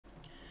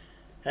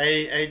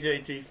Hey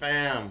AJT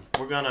fam,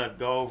 we're gonna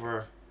go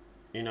over,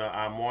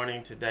 our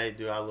morning today,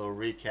 do our little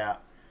recap.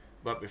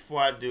 But before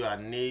I do,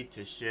 I need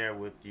to share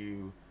with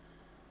you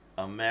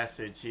a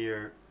message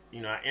here.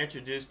 I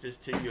introduced this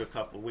to you a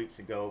couple of weeks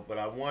ago, but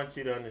I want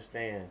you to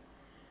understand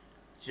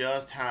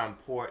just how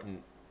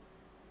important,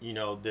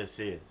 this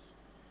is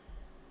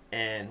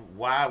and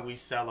why we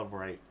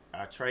celebrate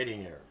our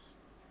trading errors.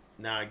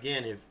 Now,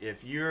 again,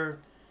 if you're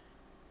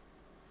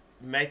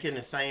making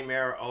the same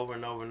error over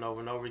and over and over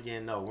and over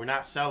again, no, we're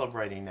not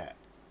celebrating that.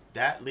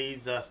 That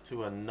leads us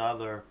to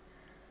another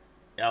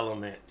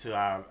element to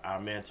our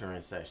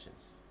mentoring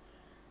sessions.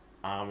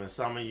 And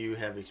some of you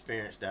have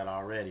experienced that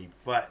already.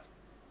 But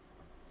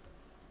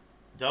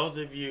those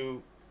of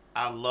you,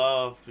 I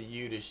love for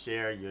you to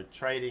share your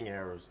trading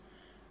errors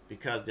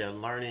because they're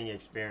learning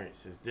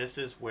experiences. This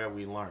is where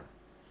we learn.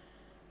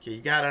 Okay,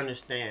 you got to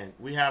understand,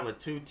 we have a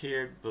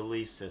two-tiered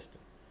belief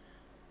system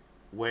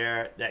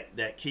where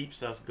that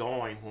keeps us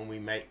going when we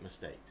make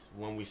mistakes.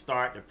 When we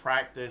start to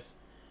practice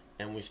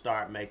and we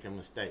start making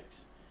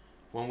mistakes.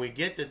 When we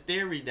get the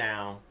theory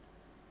down,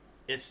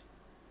 it's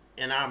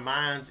in our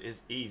minds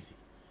it's easy.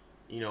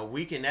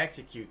 We can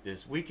execute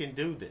this. We can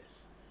do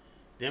this.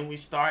 Then we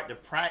start to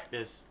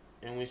practice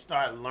and we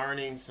start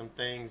learning some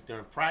things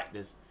during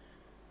practice.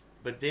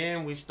 But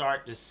then we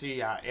start to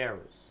see our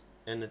errors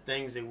and the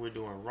things that we're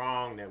doing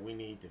wrong that we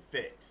need to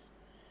fix.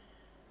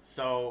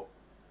 So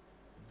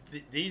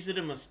these are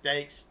the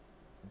mistakes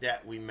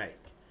that we make.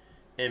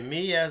 And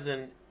me as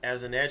an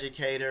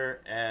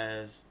educator,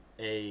 as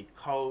a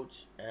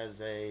coach, as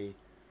a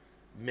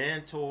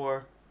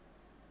mentor,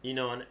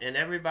 and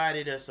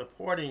everybody that's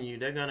supporting you,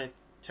 they're going to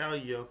tell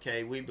you,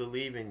 okay, we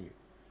believe in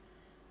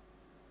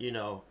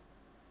you.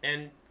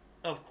 And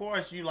of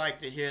course you like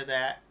to hear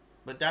that,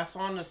 but that's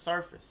on the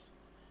surface.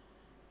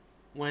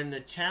 When the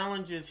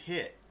challenges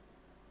hit,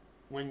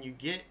 when you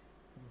get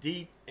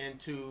deep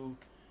into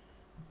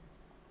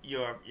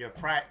your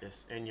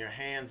practice and your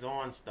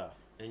hands-on stuff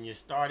and you're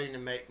starting to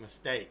make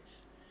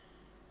mistakes,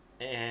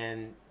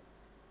 and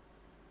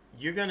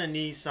you're gonna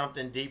need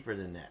something deeper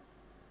than that.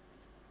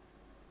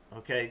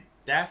 Okay,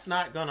 that's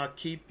not gonna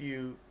keep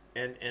you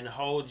and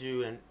hold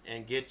you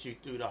and get you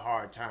through the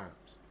hard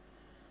times.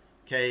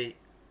 Okay,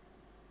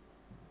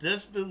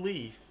 this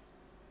belief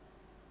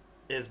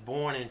is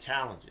born in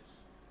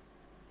challenges.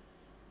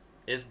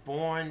 It's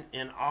born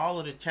in all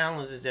of the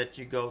challenges that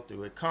you go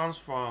through. It comes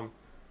from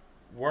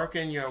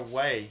working your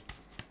way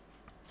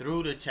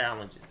through the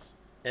challenges.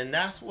 And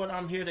that's what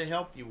I'm here to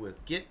help you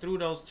with. Get through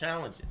those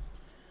challenges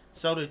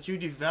so that you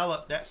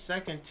develop that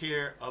second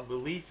tier of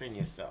belief in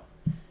yourself.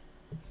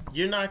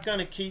 You're not going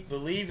to keep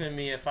believing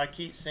me if I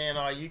keep saying,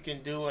 oh, you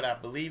can do it, I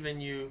believe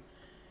in you,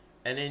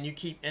 and then you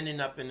keep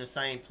ending up in the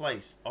same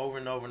place over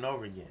and over and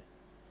over again.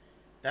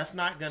 That's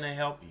not going to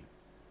help you.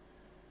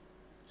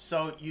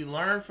 So you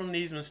learn from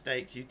these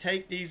mistakes. You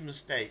take these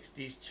mistakes,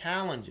 these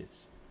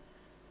challenges,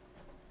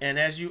 and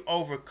as you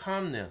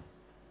overcome them,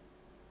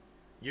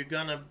 you're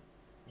gonna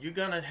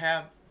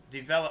have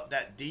developed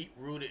that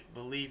deep-rooted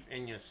belief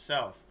in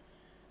yourself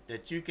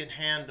that you can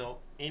handle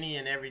any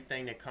and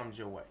everything that comes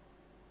your way.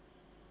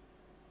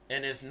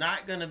 And it's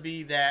not gonna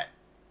be that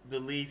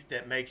belief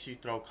that makes you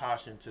throw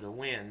caution to the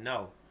wind.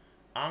 No,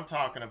 I'm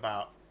talking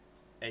about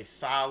a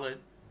solid,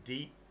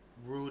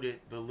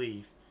 deep-rooted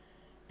belief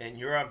in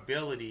your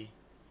ability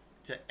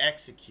to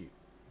execute.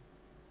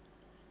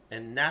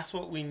 And that's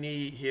what we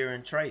need here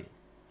in trading.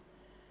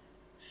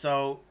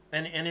 So,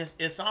 and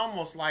it's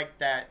almost like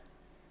that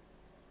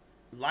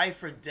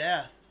life or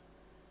death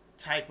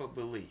type of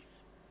belief.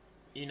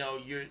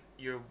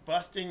 You're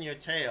busting your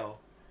tail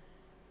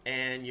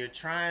and you're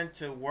trying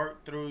to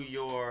work through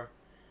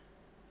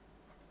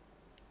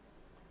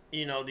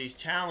these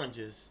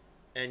challenges,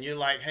 and you're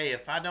like, hey,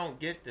 if I don't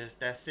get this,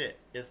 that's it.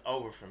 It's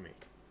over for me.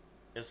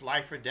 It's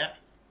life or death.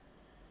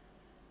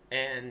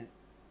 And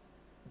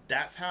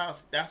that's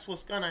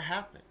what's going to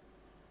happen.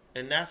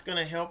 And that's going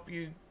to help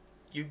you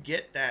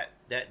get that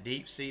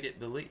deep-seated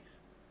belief.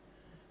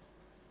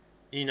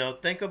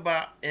 Think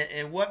about,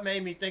 and what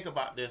made me think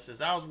about this is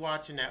I was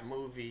watching that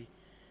movie,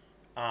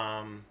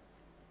 the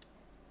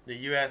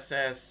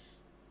USS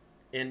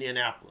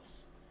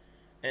Indianapolis,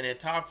 and it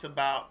talks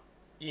about,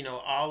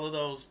 all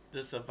of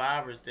the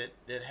survivors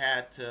that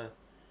had to,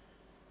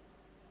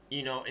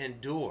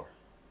 endure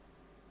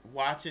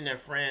watching their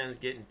friends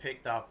getting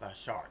picked off by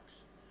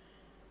sharks,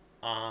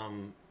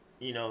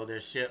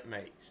 their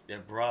shipmates, their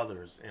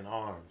brothers in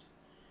arms,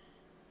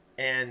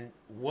 and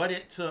what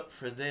it took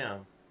for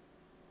them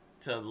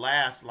to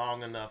last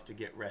long enough to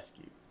get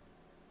rescued.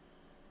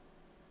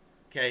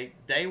 Okay,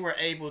 they were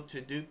able to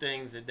do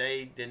things that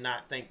they did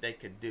not think they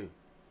could do,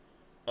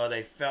 or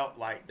they felt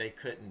like they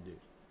couldn't do.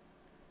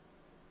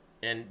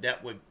 And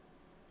that would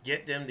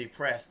get them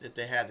depressed if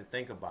they had to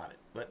think about it.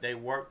 But they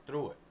worked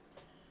through it.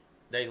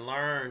 They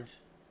learned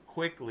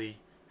quickly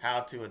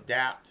how to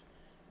adapt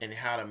and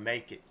how to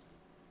make it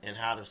and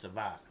how to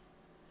survive.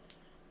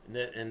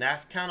 And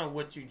that's kind of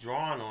what you're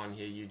drawing on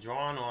here. You're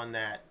drawing on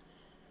that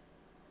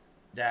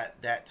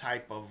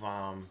type of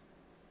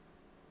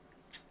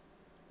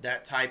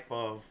that type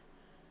of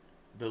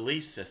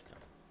belief system.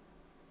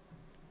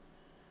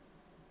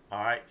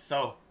 All right,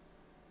 so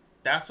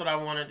that's what I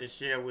wanted to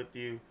share with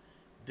you.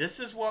 This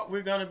is what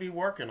we're going to be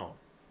working on.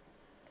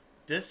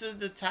 This is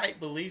the type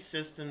belief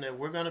system that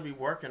we're going to be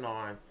working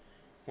on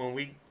when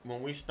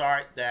we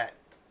start the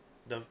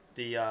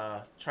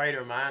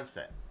trader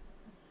mindset.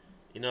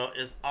 You know,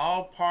 it's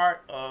all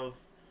part of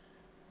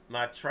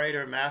my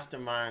Trader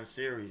Mastermind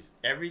series.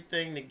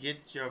 Everything to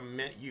get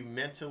you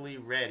mentally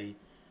ready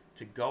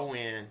to go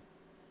in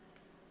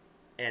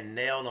and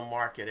nail the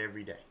market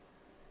every day.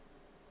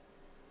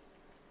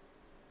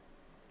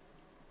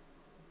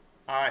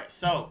 All right,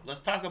 so let's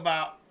talk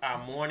about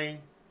our morning.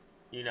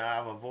 You know,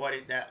 I've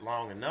avoided that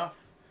long enough.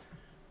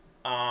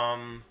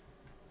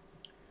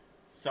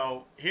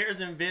 So here's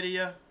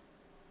NVIDIA.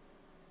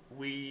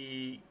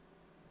 We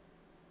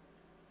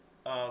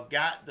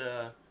got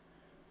the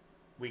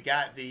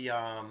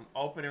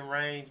opening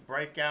range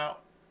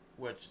breakout,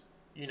 which,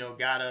 you know,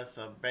 got us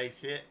a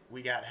base hit.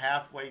 We got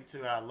halfway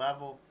to our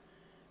level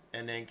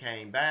and then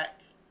came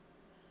back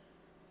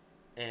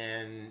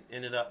and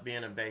ended up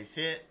being a base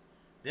hit.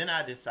 Then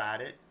I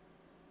decided,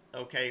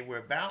 okay,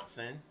 we're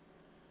bouncing,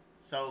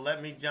 so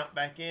let me jump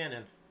back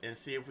in and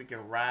see if we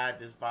can ride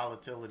this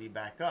volatility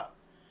back up.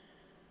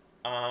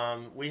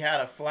 We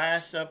had a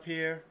flash up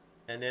here,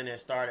 and then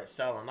it started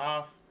selling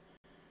off.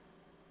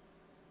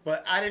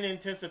 But I didn't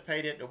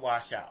anticipate it to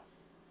wash out.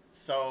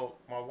 So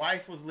my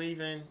wife was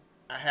leaving.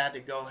 I had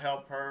to go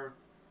help her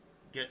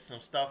get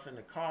some stuff in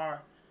the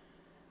car.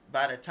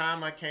 By the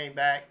time I came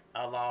back,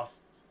 I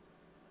lost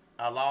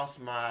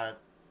my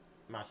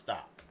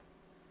stop.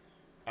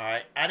 All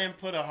right, I didn't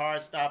put a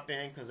hard stop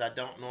in because I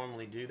don't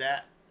normally do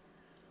that.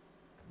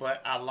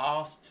 But I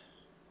lost,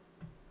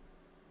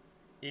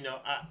 you know,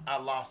 I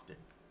lost it.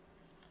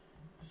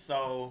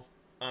 So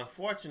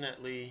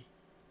unfortunately,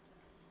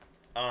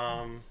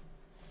 I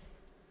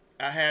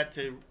had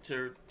to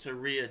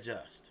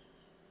readjust.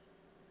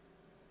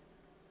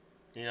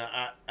 You know,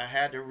 I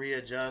had to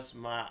readjust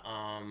my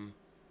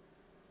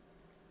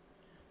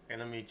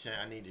and I need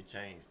to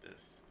change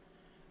this.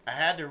 I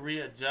had to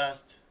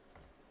readjust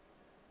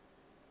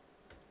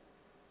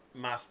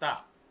my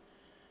stop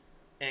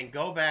and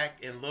go back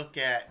and look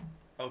at,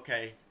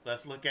 okay,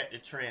 let's look at the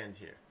trend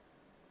here.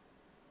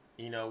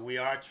 You know, we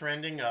are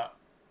trending up.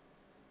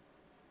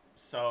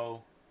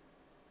 So,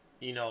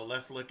 you know,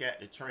 let's look at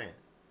the trend,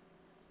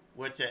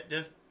 which at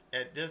this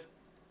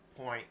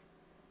point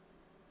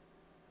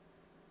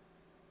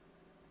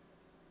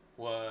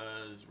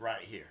was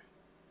right here.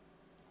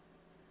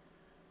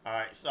 All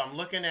right, so I'm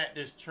looking at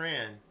this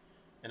trend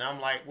and I'm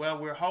like, well,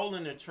 we're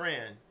holding the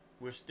trend.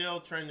 We're still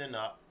trending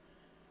up.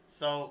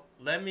 So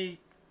let me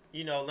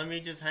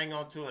just hang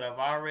on to it. I've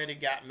already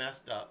got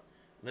messed up.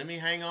 Let me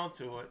hang on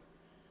to it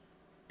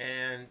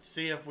and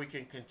see if we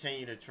can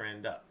continue to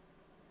trend up.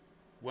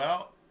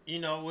 Well, you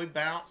know, we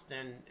bounced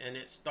and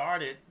it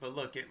started, but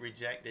look, it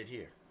rejected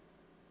here.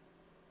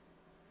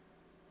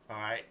 All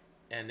right,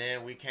 and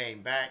then we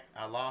came back.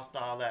 I lost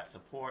all that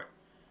support.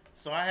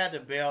 So I had to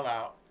bail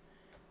out.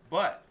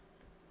 But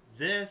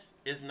this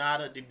is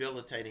not a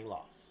debilitating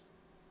loss.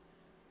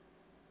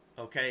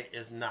 Okay,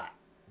 it's not.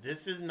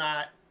 This is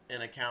not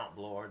an account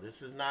blower.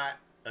 This is not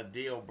a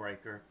deal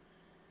breaker.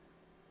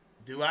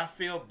 Do I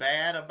feel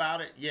bad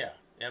about it? Yeah.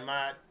 Am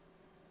I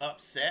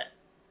upset?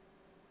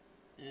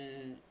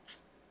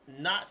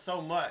 Not so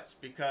much,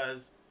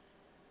 because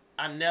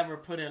I never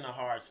put in a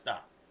hard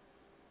stop.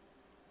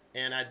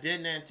 And I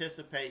didn't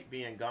anticipate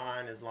being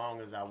gone as long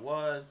as I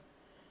was.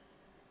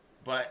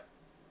 But,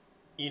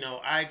 you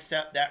know, I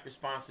accept that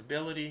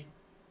responsibility.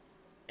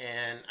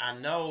 And I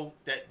know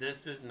that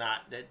this is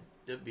not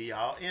the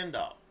be-all,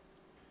 end-all.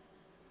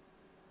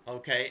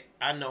 Okay,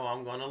 I know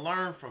I'm going to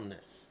learn from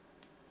this.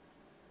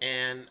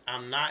 And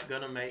I'm not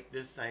going to make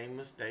this same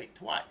mistake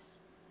twice.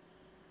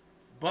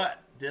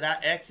 But did I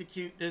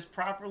execute this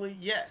properly?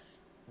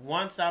 Yes.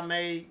 Once I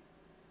made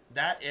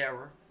that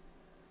error,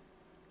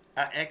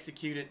 I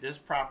executed this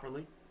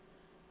properly,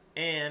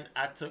 and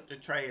I took the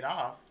trade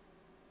off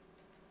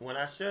when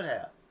I should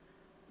have.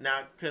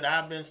 Now, could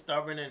I have been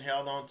stubborn and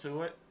held on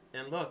to it?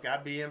 And look,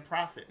 I'd be in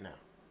profit now.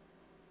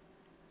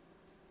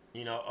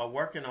 You know, or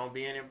working on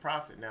being in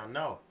profit now.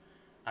 No,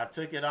 I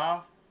took it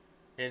off,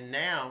 and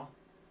now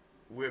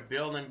we're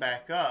building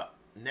back up.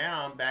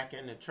 Now I'm back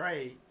in the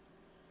trade.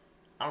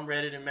 I'm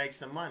ready to make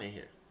some money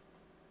here.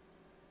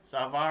 So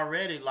I've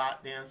already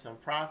locked in some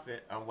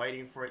profit. I'm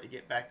waiting for it to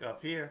get back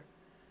up here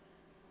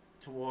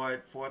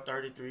toward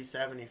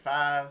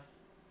 433.75.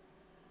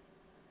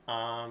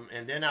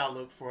 And then I'll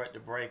look for it to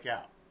break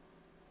out.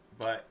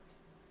 But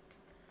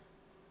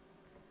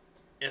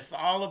it's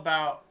all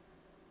about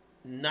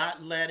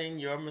not letting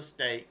your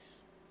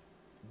mistakes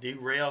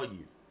derail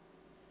you.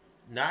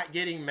 Not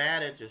getting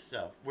mad at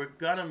yourself. We're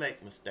going to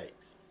make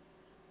mistakes.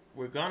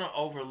 We're going to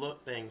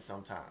overlook things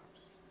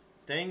sometimes.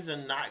 Things are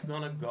not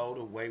going to go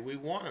the way we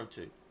want them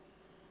to.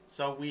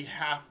 So we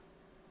have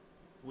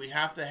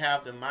to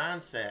have the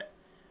mindset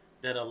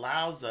that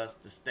allows us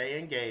to stay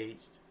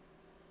engaged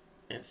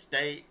and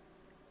stay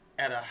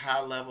at a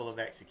high level of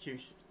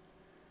execution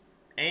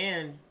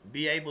and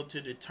be able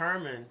to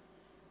determine,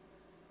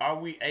 are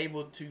we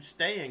able to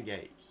stay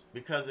engaged?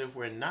 Because if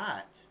we're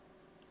not,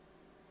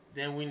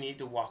 then we need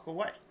to walk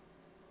away.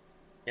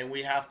 And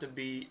we have to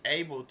be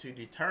able to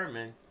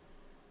determine,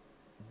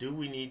 do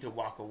we need to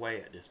walk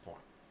away at this point?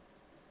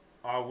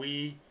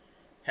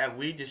 Have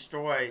we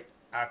destroyed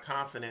our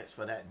confidence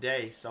for that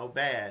day so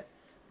bad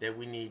that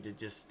we need to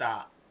just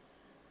stop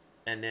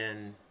and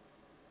then,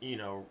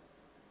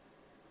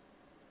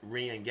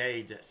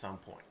 re-engage at some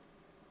point?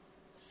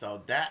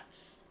 So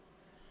that's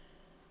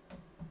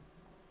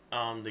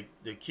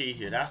the key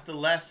here. That's the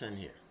lesson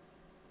here.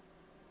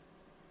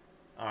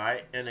 All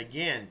right. And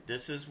again,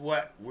 this is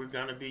what we're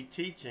going to be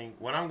teaching.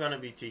 What I'm going to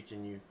be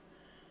teaching you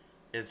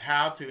is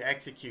how to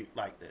execute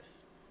like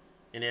this.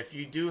 And if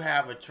you do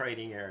have a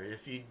trading error,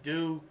 if you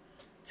do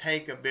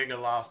take a bigger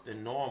loss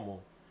than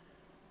normal,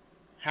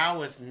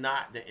 how it's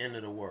not the end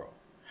of the world.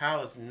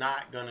 How it's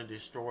not going to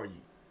destroy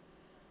you.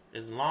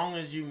 As long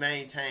as you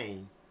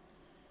maintain,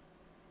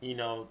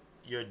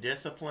 your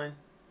discipline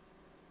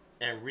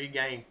and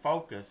regain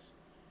focus,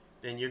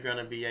 then you're going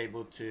to be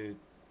able to,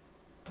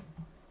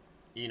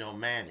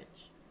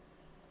 manage.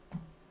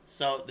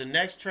 So the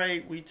next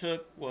trade we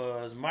took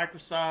was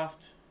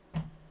Microsoft.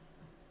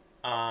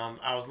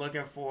 I was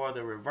looking for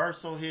the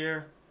reversal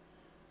here.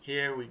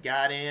 Here we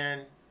got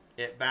in.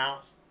 It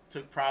bounced,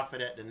 took profit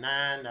at the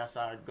 9. That's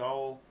our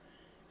goal.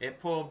 It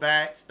pulled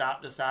back,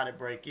 stopped us at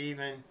break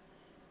even.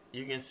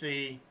 You can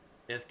see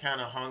it's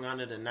kind of hung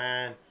under the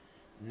 9.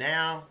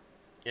 Now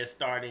it's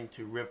starting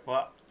to rip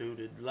up through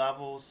the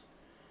levels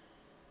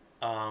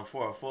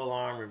for a full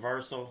on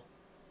reversal.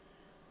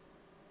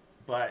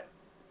 But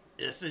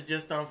this is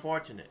just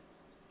unfortunate.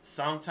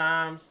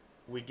 Sometimes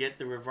we get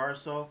the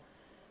reversal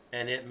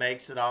and it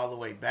makes it all the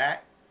way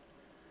back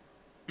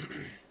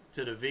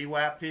to the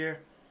VWAP here.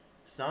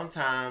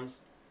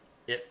 Sometimes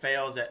it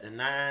fails at the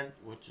 9,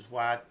 which is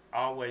why I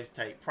always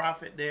take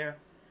profit there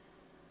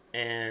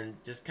and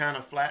just kind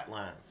of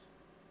flatlines.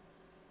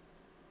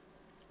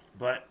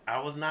 But I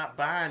was not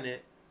buying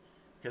it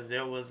because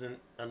there wasn't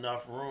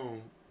enough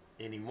room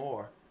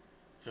anymore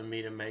for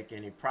me to make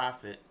any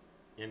profit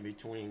in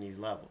between these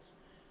levels.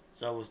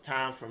 So it was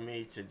time for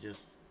me to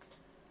just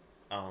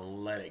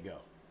let it go.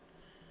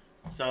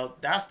 So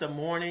that's the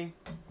morning.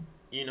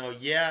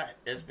 Yeah,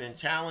 it's been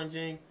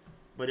challenging,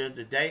 but is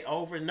the day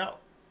over? No.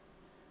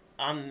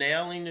 I'm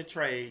nailing the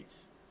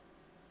trades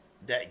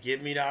that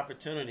give me the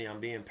opportunity. I'm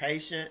being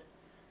patient.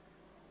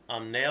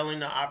 I'm nailing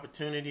the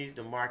opportunities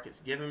the market's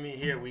giving me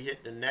here. We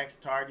hit the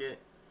next target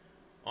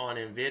on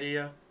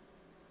NVIDIA.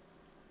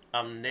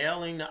 I'm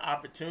nailing the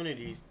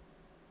opportunities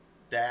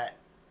that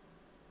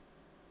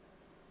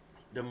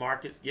the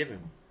market's giving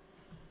me.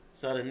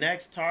 So the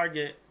next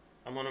target,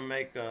 I'm going to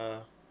make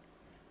a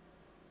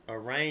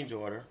range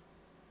order.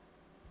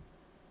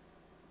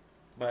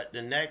 But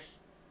the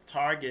next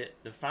target,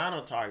 the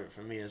final target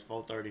for me is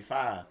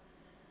 435.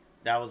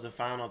 That was the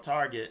final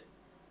target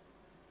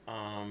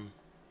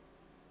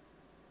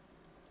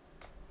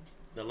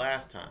the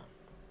last time.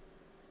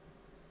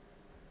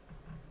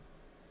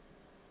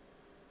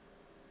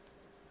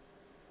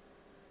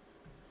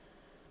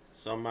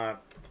 So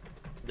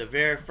the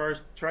very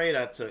first trade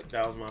I took,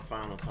 that was my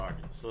final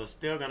target. So it's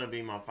still going to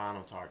be my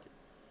final target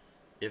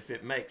if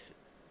it makes it.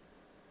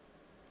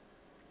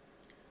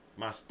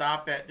 My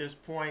stop at this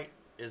point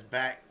is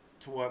back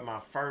toward my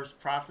first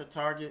profit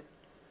target.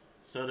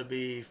 So it'll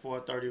be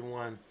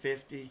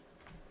 431.50.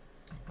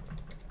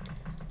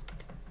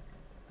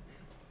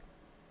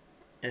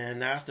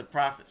 And that's the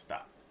profit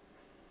stop.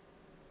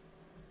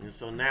 And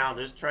so now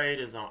this trade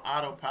is on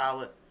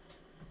autopilot.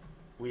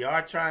 We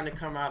are trying to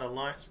come out of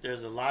lunch.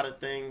 There's a lot of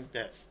things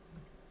that's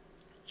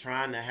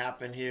trying to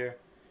happen here.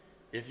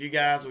 If you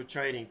guys were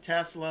trading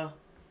Tesla,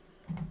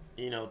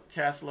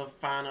 Tesla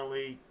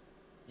finally,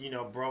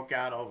 broke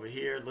out over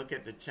here. Look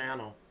at the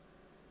channel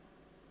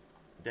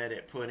that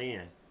it put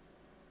in.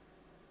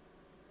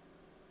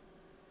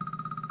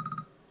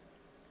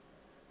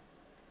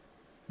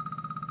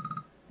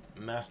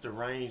 And that's the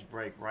range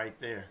break right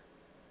there.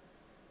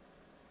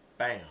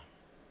 Bam.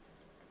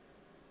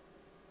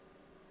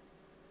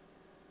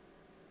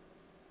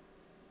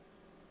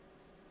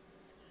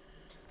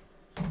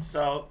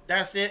 So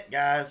that's it,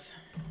 guys.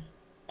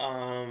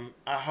 I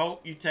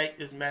hope you take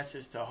this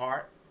message to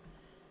heart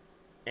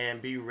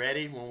and be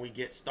ready when we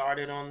get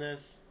started on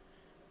this,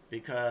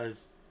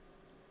 because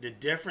the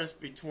difference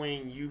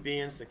between you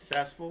being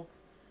successful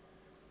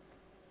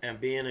and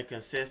being a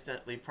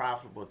consistently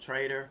profitable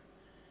trader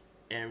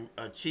and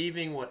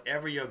achieving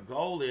whatever your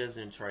goal is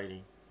in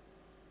trading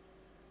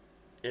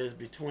is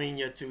between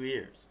your two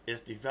ears.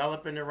 It's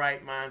developing the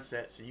right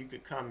mindset so you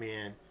could come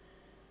in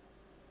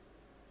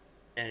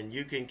and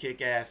you can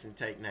kick ass and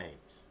take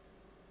names.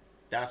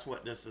 That's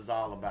what this is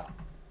all about.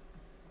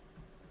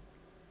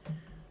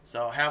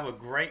 So have a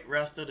great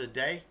rest of the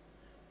day.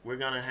 We're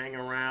going to hang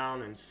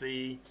around and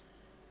see.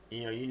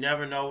 You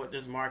never know what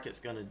this market's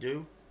going to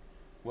do,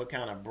 what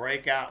kind of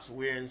breakouts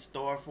we're in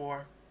store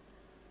for.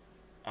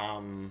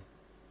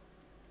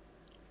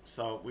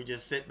 So we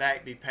just sit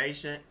back, be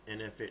patient,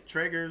 and if it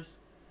triggers,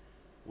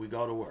 we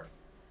go to work.